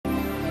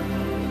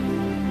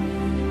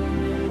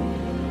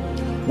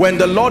When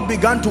the Lord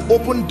began to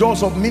open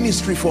doors of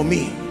ministry for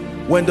me,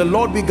 when the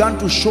Lord began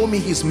to show me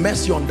his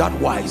mercy on that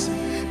wise,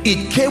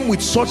 it came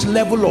with such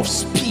level of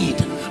speed.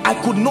 I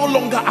could no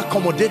longer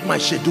accommodate my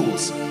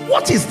schedules.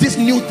 What is this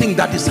new thing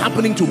that is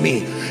happening to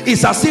me?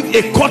 It's as if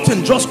a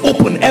curtain just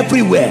opened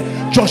everywhere.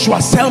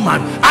 Joshua Selman,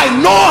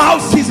 I know how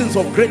seasons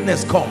of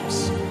greatness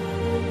comes.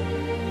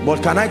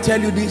 But can I tell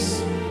you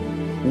this?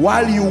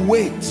 While you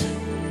wait,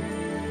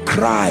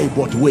 cry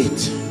but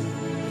wait.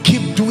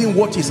 Keep doing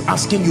what he's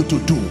asking you to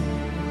do.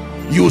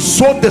 You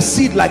sowed the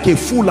seed like a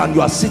fool and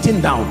you are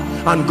sitting down.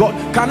 And God,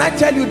 can I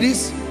tell you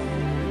this?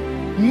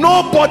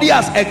 Nobody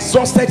has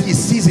exhausted his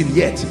season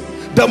yet.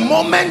 The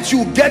moment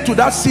you get to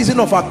that season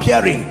of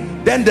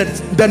appearing, then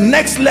the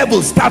next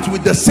level starts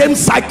with the same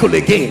cycle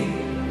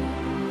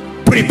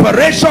again.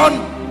 Preparation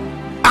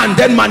and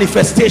then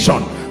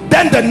manifestation.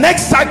 Then the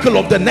next cycle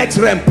of the next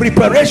realm,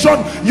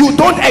 preparation. You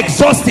don't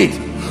exhaust it.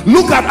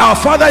 Look at our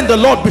father in the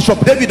Lord,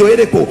 Bishop David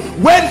Oyedepo,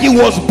 when he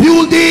was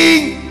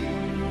building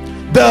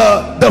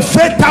the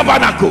Faith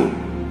Tabernacle.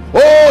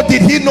 Oh,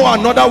 did he know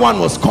another one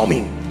was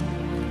coming?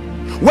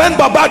 When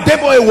Baba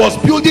Deboe was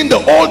building the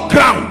old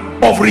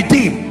crown of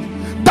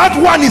Redeem, that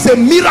one is a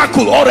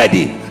miracle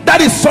already.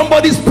 That is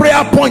somebody's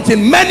prayer point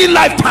in many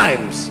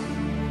lifetimes.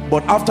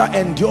 But after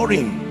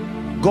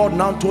enduring, God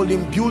now told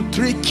him, build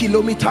 3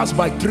 kilometers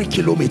by 3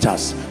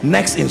 kilometers.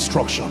 Next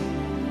instruction.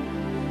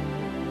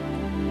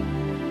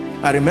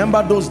 I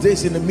remember those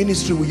days in the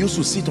ministry, we used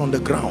to sit on the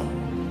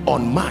ground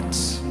on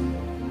mats.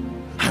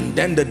 And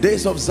then the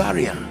days of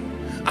Zaria,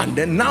 and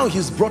then now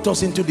he's brought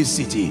us into the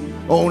city.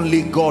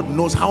 Only God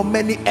knows how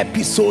many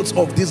episodes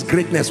of this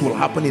greatness will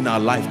happen in our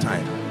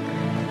lifetime.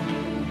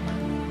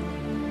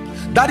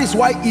 That is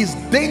why it's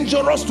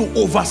dangerous to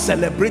over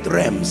celebrate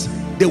realms.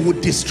 They would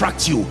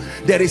distract you.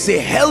 There is a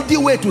healthy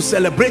way to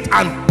celebrate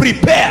and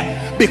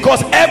prepare,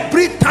 because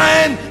every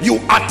time you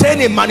attain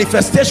a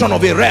manifestation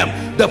of a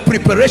realm, the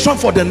preparation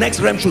for the next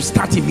realm should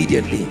start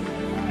immediately.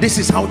 This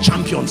is how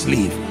champions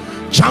live.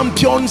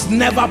 Champions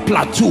never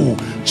plateau.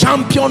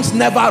 Champions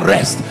never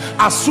rest.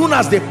 As soon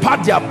as they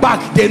pat their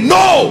back, they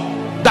know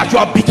that you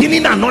are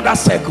beginning another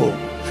circle.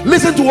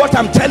 Listen to what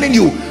I'm telling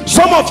you.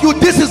 Some of you,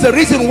 this is the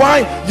reason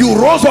why you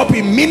rose up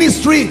in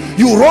ministry,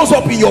 you rose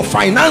up in your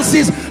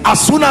finances.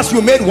 As soon as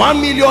you made 1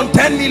 million,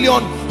 10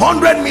 million,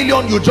 100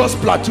 million, you just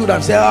plateaued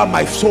and say, ah,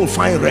 my soul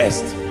find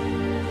rest.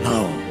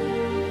 No.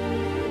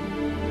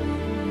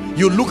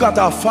 You look at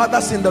our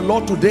fathers in the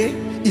Lord today,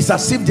 it's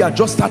as if they are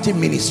just starting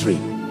ministry.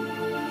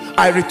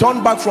 I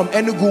returned back from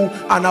Enugu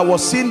and I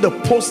was seeing the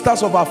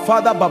posters of our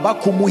father Baba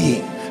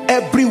KUMUYI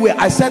everywhere.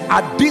 I said,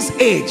 at this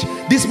age,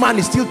 this man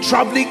is still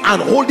traveling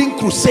and holding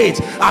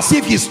crusades as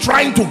if he's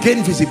trying to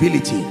gain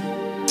visibility.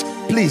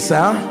 Please,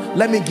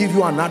 let me give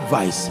you an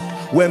advice.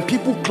 When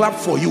people clap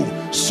for you,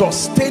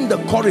 sustain the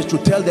courage to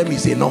tell them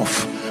it's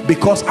enough,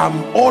 because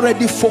I'm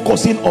already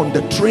focusing on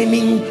the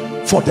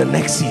training for the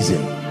next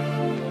season.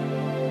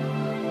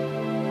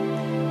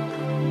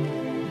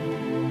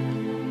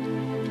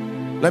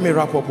 Let me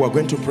wrap up. We're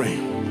going to pray.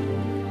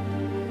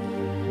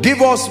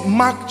 Give us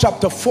Mark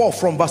chapter 4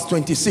 from verse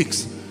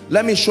 26.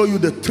 Let me show you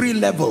the 3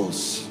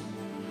 levels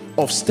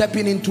of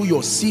stepping into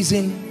your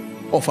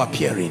season of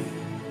appearing.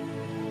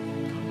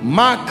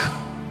 Mark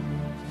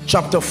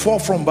chapter 4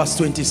 from verse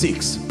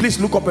 26. Please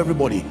look up,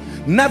 everybody.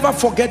 Never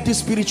forget this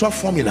spiritual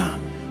formula.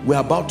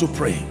 We're about to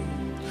pray.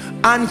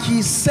 And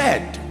he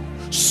said,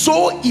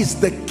 so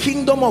is the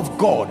kingdom of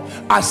God,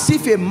 as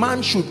if a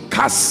man should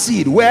cast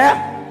seed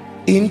where?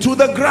 Into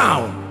the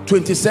ground.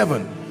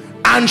 27.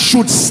 And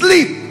should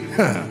sleep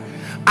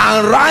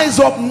and rise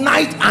up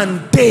night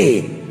and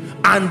day,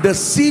 and the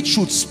seed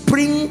should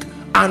spring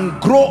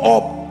and grow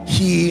up,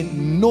 he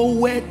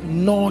knoweth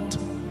not.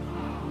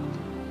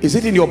 Is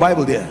it in your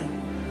Bible there?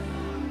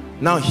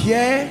 Now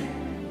here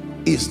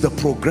is the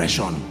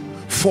progression.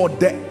 For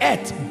the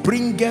earth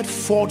bringeth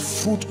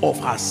forth fruit of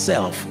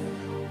herself.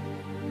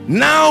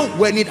 Now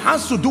when it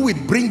has to do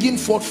with bringing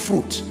forth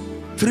fruit,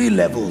 3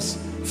 levels.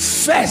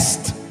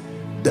 First,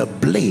 the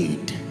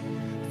blade,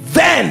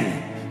 then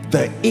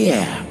the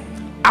ear,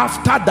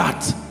 after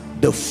that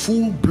the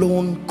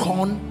full-blown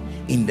corn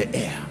in the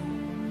air.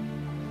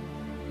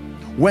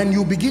 When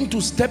you begin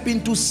to step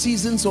into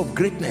seasons of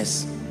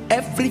greatness,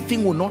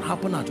 everything will not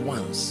happen at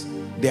once.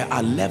 There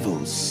are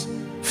levels.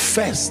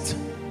 First,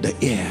 the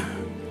ear.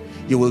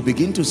 You will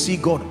begin to see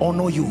God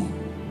honor you.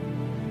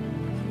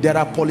 There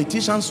are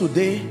politicians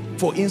today,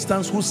 for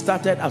instance, who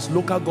started as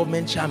local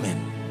government chairman.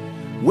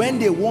 When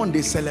they won,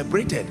 they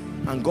celebrated.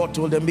 And God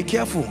told them, be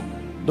careful,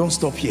 don't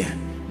stop here,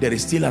 there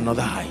is still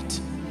another height.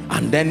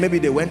 And then maybe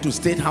they went to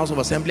State House of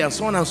Assembly and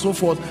so on and so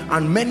forth,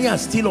 and many are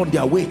still on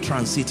their way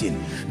transiting.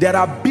 There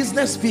are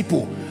business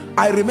people.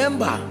 I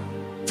remember,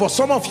 for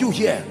some of you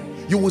here,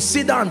 you will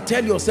sit down and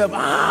tell yourself,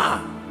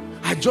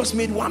 I just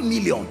made 1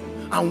 million,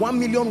 and 1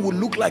 million will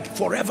look like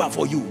forever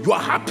for you. You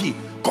are happy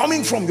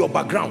coming from your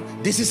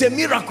background. This is a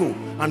miracle.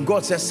 And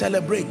God says,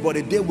 celebrate, but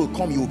a day will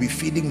come you will be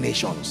feeding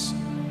nations.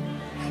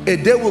 A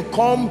day will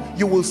come,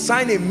 you will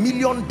sign $1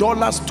 million,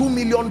 $2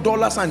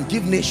 million and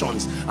give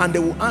nations. And they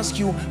will ask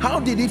you, how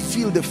did it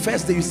feel the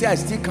first day? You say, I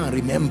still can't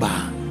remember.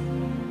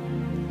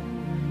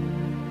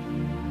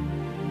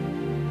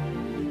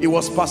 It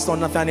was Pastor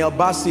Nathaniel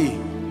Bassi,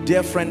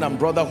 dear friend and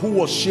brother, who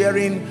was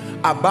sharing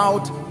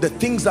about the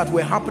things that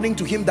were happening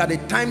to him, that a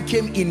time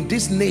came in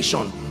this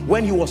nation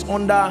when he was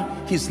under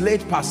his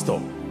late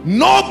pastor.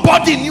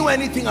 Nobody knew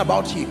anything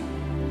about him.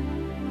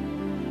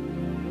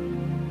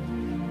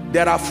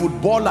 There are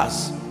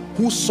footballers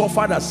who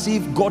suffered as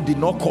if God did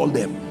not call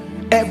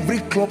them. Every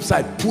club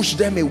side pushed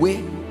them away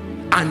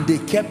and they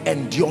kept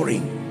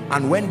enduring.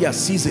 And when their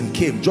season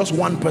came, just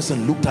one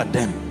person looked at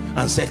them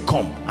and said,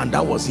 come, and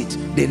that was it.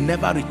 They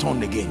never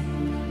returned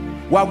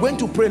again. We are going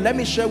to pray. Let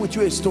me share with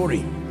you a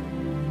story.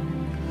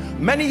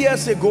 Many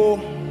years ago,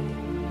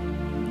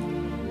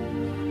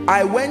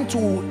 I went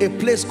to a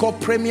place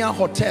called Premier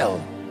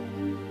Hotel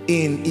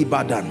in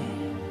Ibadan.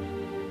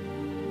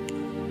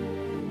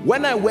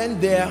 When I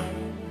went there,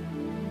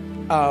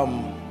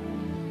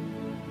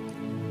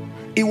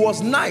 it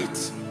was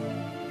night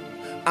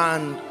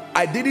and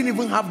I didn't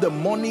even have the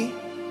money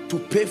to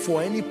pay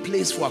for any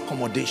place for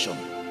accommodation.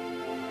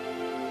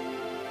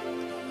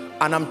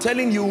 And I'm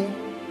telling you,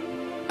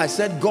 I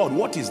said, God,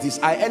 what is this?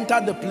 I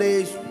entered the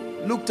place,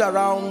 looked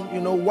around, you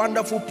know,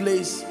 wonderful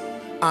place,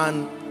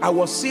 and I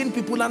was seeing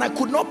people and I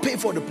could not pay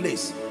for the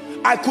place.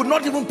 I could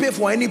not even pay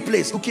for any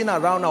place. Looking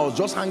around, I was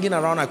just hanging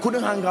around. I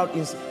couldn't hang out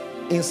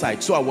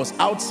inside, so I was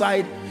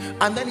outside.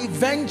 And then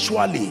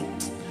eventually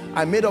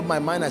I made up my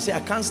mind. I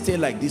said, I can't stay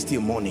like this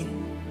till morning.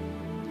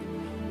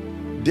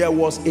 There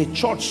was a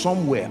church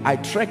somewhere. I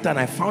trekked and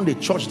I found a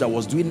church that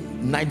was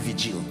doing night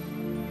vigil.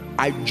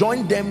 I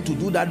joined them to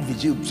do that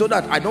vigil so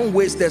that I don't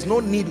waste, there's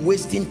no need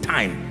wasting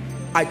time.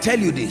 I tell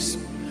you this.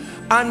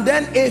 And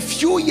then a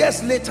few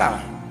years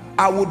later,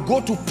 I would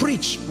go to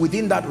preach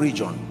within that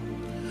region.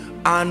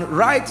 And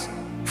right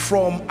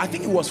from, I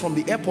think it was from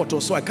the airport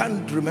or so, I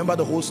can't remember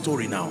the whole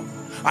story now.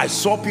 I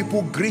saw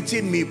people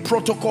greeting me,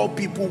 protocol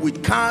people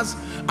with cars,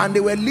 and they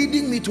were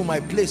leading me to my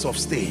place of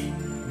stay.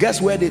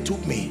 Guess where they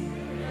took me?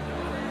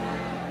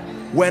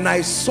 When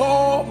I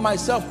saw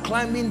myself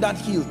climbing that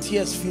hill,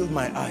 tears filled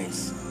my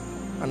eyes.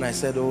 And I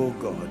said, oh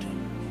God,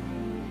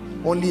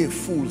 only a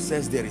fool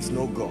says there is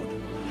no God.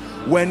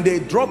 When they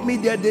dropped me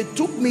there, they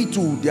took me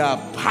to their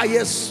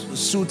highest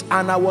suite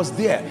and I was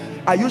there.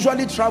 I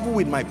usually travel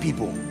with my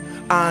people.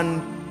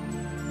 And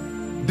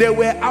they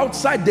were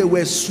outside, they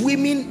were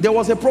swimming. There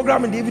was a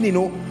program in the evening, you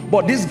know,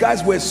 but these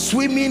guys were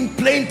swimming,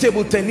 playing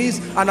table tennis,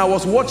 and I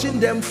was watching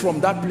them from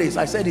that place.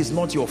 I said, it's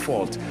not your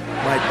fault,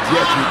 my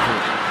dear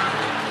people.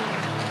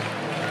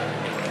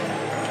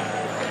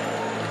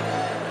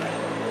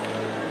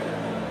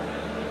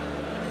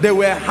 They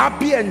were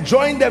happy,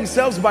 enjoying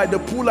themselves by the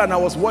pool, and I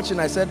was watching.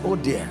 I said, oh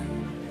dear.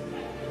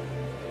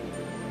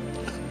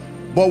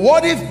 But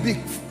what if,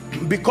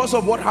 because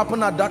of what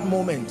happened at that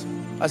moment,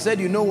 I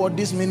said, you know what,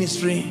 this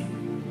ministry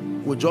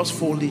will just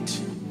fold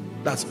it.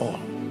 That's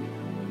all.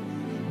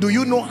 Do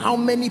you know how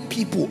many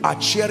people are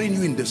cheering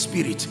you in the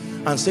spirit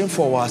and saying,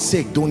 for our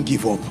sake, don't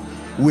give up.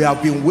 We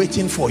have been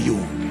waiting for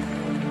you.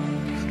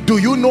 Do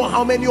you know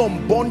how many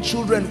unborn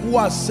children who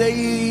are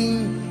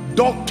saying,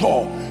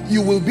 doctor,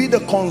 you will be the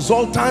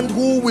consultant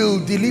who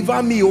will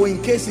deliver me, or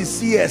in case it's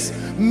CS,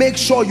 make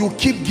sure you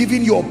keep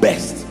giving your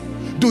best.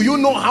 Do you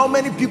know how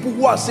many people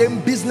who are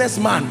saying,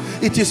 businessman,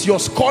 it is your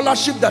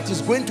scholarship that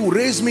is going to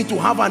raise me to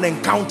have an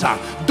encounter.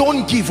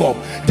 Don't give up.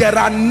 There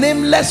are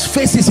nameless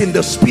faces in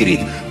the spirit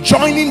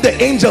joining the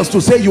angels to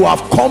say, you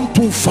have come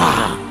too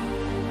far.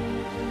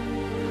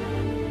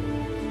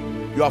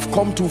 You have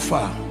come too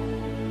far.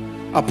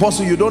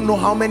 Apostle, you don't know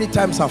how many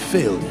times I've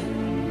failed.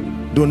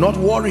 Do not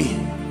worry.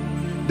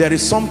 There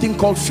is something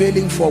called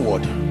failing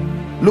forward.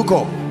 Look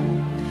up.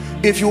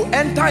 If you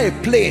enter a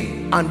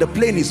plane and the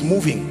plane is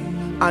moving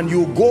and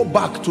you go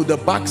back to the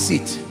back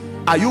seat,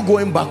 are you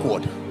going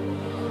backward?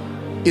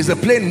 Is the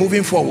plane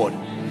moving forward?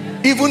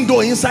 Even though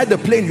inside the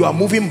plane you are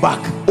moving back,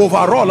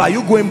 overall, are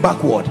you going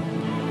backward?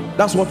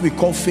 That's what we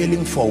call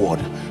failing forward.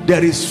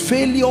 There is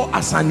failure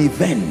as an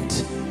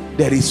event.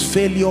 There is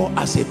failure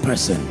as a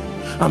person.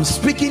 I'm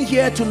speaking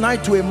here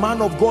tonight to a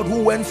man of God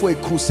who went for a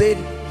crusade,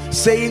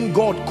 saying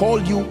God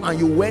called you, and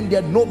you went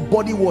there,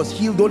 nobody was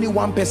healed, only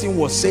one person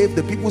was saved.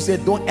 The people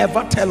said, don't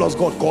ever tell us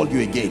God called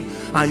you again,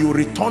 and you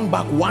return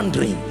back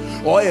wondering.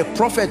 Or a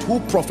prophet who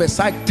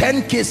prophesied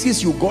 10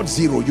 cases, you got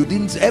 0. You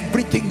didn't,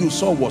 everything you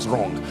saw was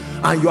wrong,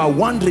 and you are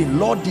wondering,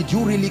 Lord, did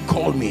you really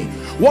call me?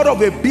 What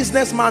of a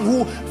businessman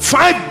who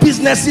 5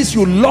 businesses,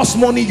 you lost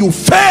money, you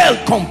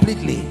failed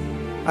completely?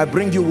 I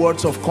bring you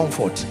words of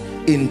comfort.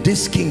 In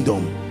this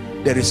kingdom,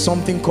 there is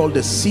something called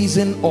the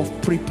season of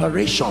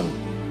preparation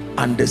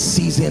and the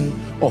season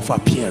of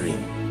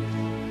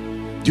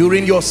appearing.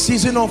 During your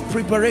season of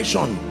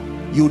preparation,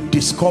 you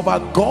discover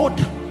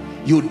God,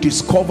 you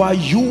discover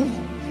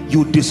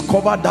you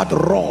discover that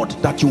rod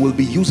that you will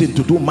be using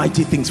to do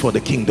mighty things for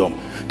the kingdom.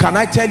 Can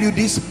I tell you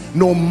this?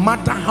 No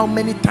matter how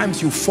many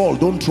times you fall,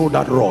 don't throw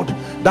that rod.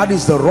 That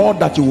is the rod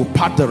that you will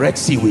part the Red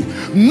Sea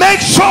with. Make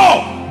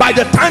sure by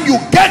By the time you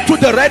get to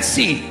the Red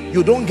Sea,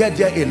 you don't get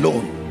there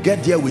alone.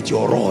 Get there with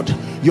your rod.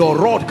 Your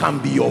rod can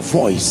be your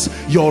voice.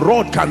 Your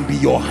rod can be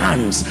your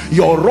hands.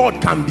 Your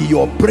rod can be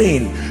your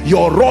brain.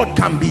 Your rod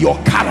can be your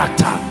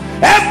character.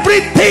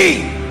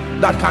 Everything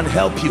that can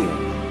help you.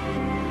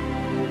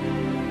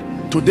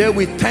 Today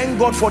we thank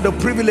God for the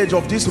privilege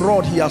of this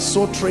rod he has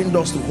so trained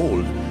us to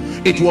hold.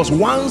 It was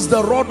once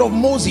the rod of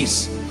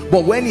Moses,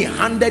 but when he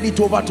handed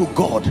it over to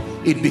God,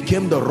 it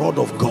became the rod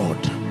of God.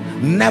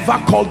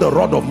 Never called the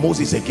rod of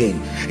Moses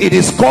again. It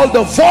is called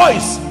the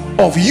voice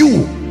of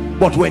you,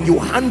 but when you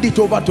hand it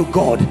over to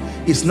God,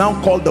 it's now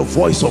called the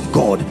voice of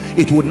God.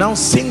 It will now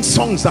sing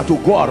songs that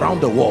will go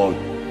around the world.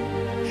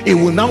 It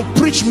will now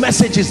preach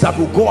messages that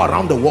will go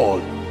around the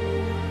world.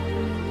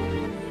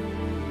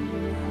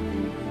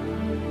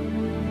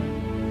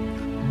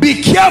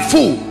 Be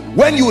careful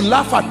when you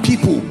laugh at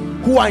people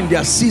who are in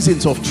their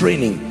seasons of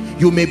training.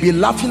 You may be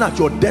laughing at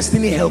your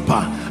destiny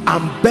helper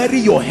and bury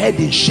your head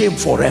in shame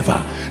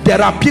forever. There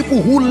are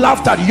people who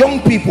laughed at young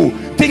people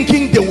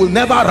thinking they will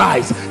never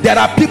rise. There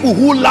are people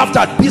who laughed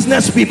at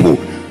business people.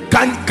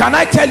 Can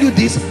I tell you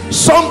this?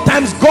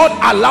 Sometimes God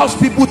allows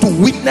people to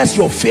witness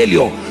your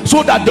failure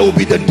so that they will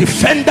be the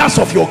defenders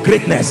of your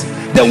greatness.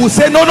 They will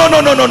say, no,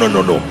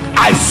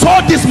 I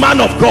saw this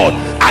man of God.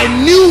 I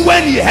knew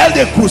when he held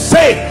a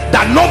crusade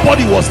that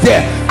nobody was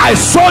there. I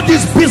saw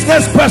this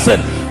business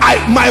person.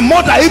 My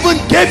mother even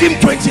gave him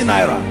 20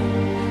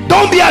 naira.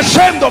 Don't be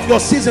ashamed of your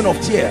season of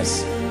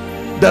tears.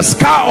 The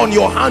scar on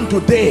your hand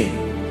today,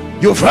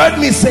 you've heard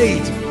me say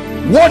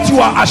it, what you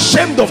are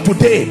ashamed of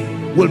today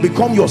will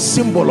become your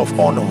symbol of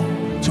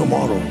honor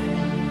tomorrow.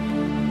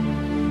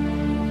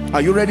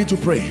 Are you ready to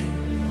pray?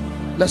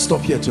 Let's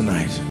stop here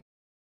tonight.